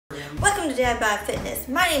Welcome to Dad Bod Fitness.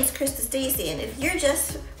 My name's Krysta and if you're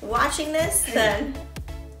just watching this, then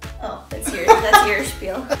oh, that's your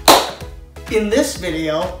spiel. In this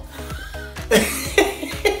video,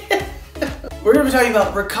 we're going to be talking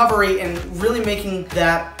about recovery and really making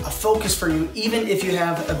that a focus for you, even if you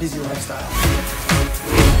have a busy lifestyle.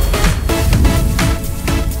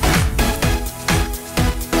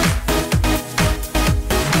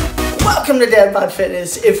 Welcome to Dad Bod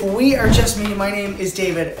Fitness. If we are just me, my name is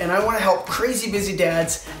David, and I want to help crazy busy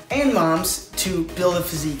dads and moms to build a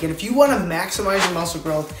physique. And if you want to maximize your muscle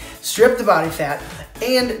growth, strip the body fat,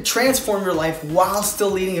 and transform your life while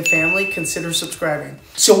still leading a family, consider subscribing.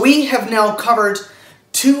 So we have now covered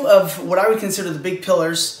two of what I would consider the big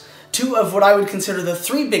pillars, two of what I would consider the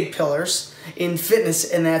three big pillars in fitness,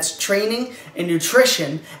 and that's training and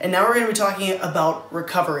nutrition. And now we're going to be talking about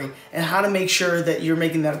recovery and how to make sure that you're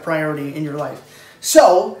making that a priority in your life.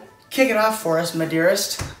 So, kick it off for us, my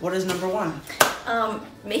dearest. What is number one?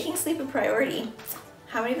 Making sleep a priority.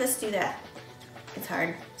 How many of us do that? It's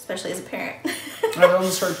hard, especially as a parent. I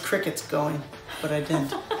almost heard crickets going, but I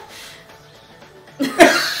didn't.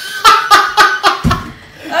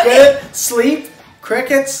 Okay. Good. Sleep,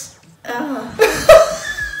 crickets.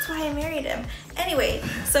 That's why I married him. Anyway,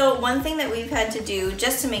 so one thing that we've had to do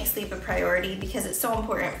just to make sleep a priority, because it's so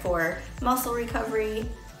important for muscle recovery,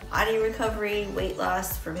 body recovery, weight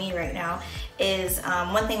loss for me right now, is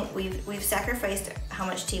one thing we've sacrificed how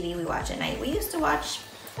much TV we watch at night. We used to watch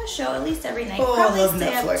a show at least every night. Oh, probably I love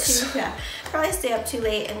stay Netflix. up too, probably stay up too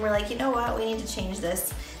late, and we're like, you know what, we need to change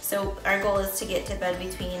this. So our goal is to get to bed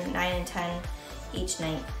between 9 and 10 each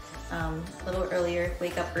night. A little earlier,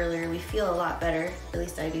 wake up earlier. We feel a lot better, at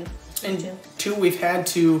least I do. And two, we've had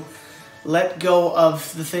to let go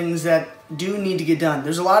of the things that do need to get done.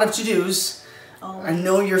 There's a lot of to-dos. I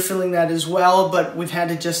know you're feeling that as well, but we've had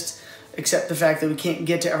to just accept the fact that we can't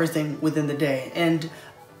get to everything within the day. And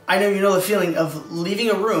I know you know the feeling of leaving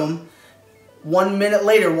a room, 1 minute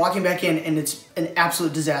later, walking back in, and it's an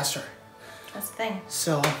absolute disaster. That's the thing.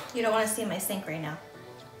 So you don't want to see my sink right now.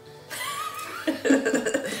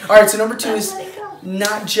 All right, so number two is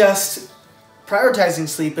not just prioritizing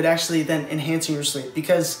sleep, but actually then enhancing your sleep.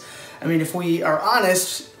 Because, I mean, if we are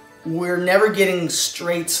honest, we're never getting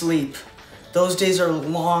straight sleep. Those days are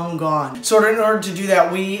long gone. So in order to do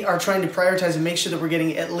that, we are trying to prioritize and make sure that we're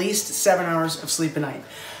getting at least 7 hours of sleep a night.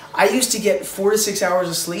 I used to get 4 to 6 hours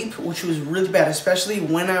of sleep, which was really bad, especially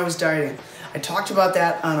when I was dieting. I talked about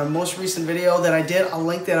that on a most recent video that I did. I'll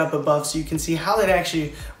link that up above so you can see how that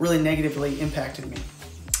actually really negatively impacted me.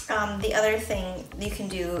 The other thing you can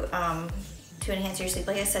do to enhance your sleep,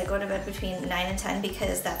 like I said, go to bed between 9 and 10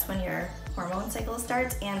 because that's when your hormone cycle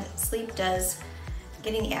starts, and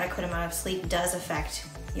getting the adequate amount of sleep does affect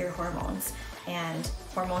your hormones, and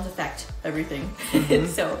hormones affect everything.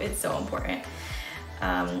 So it's so important.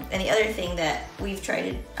 And the other thing that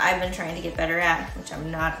I've been trying to get better at, which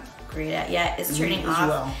I'm not great at yet, is turning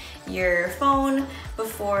off your phone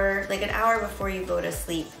before, like an hour before you go to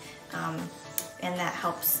sleep. And that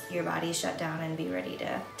helps your body shut down and be ready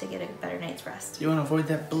to get a better night's rest. You want to avoid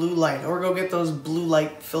that blue light, or go get those blue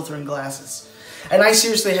light filtering glasses. And I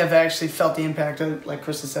seriously have actually felt the impact of, like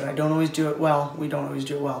Krista said, I don't always do it well. We don't always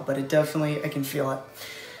do it well, but it definitely, I can feel it.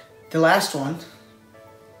 The last one, do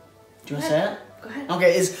you want to say it? Go ahead.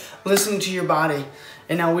 Okay, is listening to your body.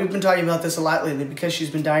 And now we've been talking about this a lot lately because she's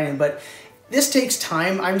been dieting, but this takes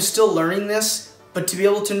time. I'm still learning this, but to be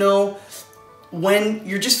able to know when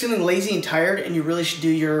you're just feeling lazy and tired and you really should do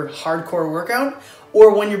your hardcore workout,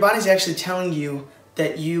 or when your body's actually telling you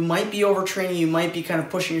that you might be overtraining, you might be kind of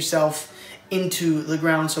pushing yourself into the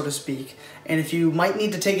ground, so to speak. And if you might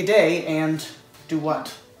need to take a day and do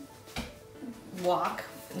what? Walk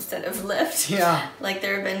instead of lift. Yeah. Like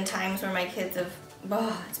there have been times where my kids have,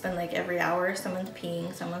 it's been like every hour, someone's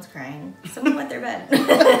peeing, someone's crying, someone wet their bed.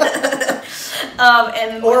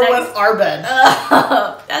 Or wet our bed.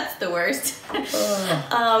 That's the worst.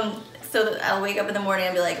 So I'll wake up in the morning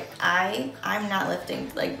and be like, I'm not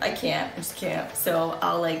lifting. Like I just can't. So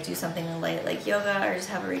I'll like do something light like yoga or just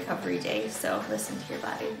have a recovery day. So listen to your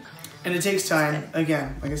body. And it takes time.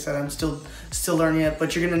 Again, like I said, I'm still learning it,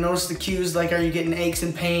 but you're gonna notice the cues, like are you getting aches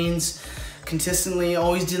and pains consistently,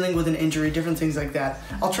 always dealing with an injury, different things like that.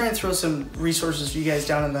 I'll try and throw some resources for you guys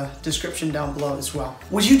down in the description down below as well.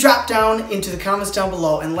 Would you drop down into the comments down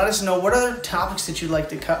below and let us know what other topics that you'd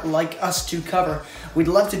like us to cover. We'd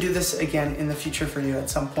love to do this again in the future for you at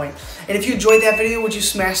some point. And if you enjoyed that video, would you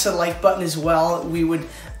smash the like button as well? We would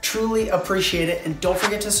Truly appreciate it. And don't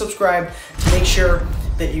forget to subscribe to make sure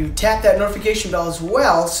that you tap that notification bell as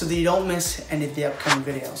well so that you don't miss any of the upcoming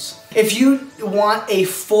videos. If you want a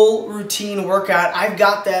full routine workout, I've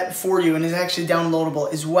got that for you, and it's actually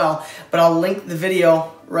downloadable as well. But I'll link the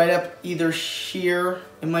video right up either here,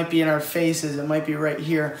 it might be in our faces, it might be right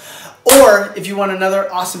here. Or if you want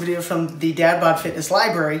another awesome video from the Dad Bod Fitness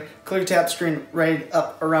Library, click tap screen right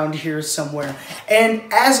up around here somewhere. And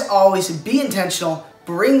as always, be intentional,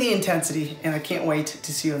 bring the intensity, and I can't wait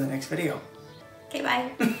to see you in the next video. Okay,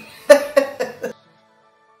 bye.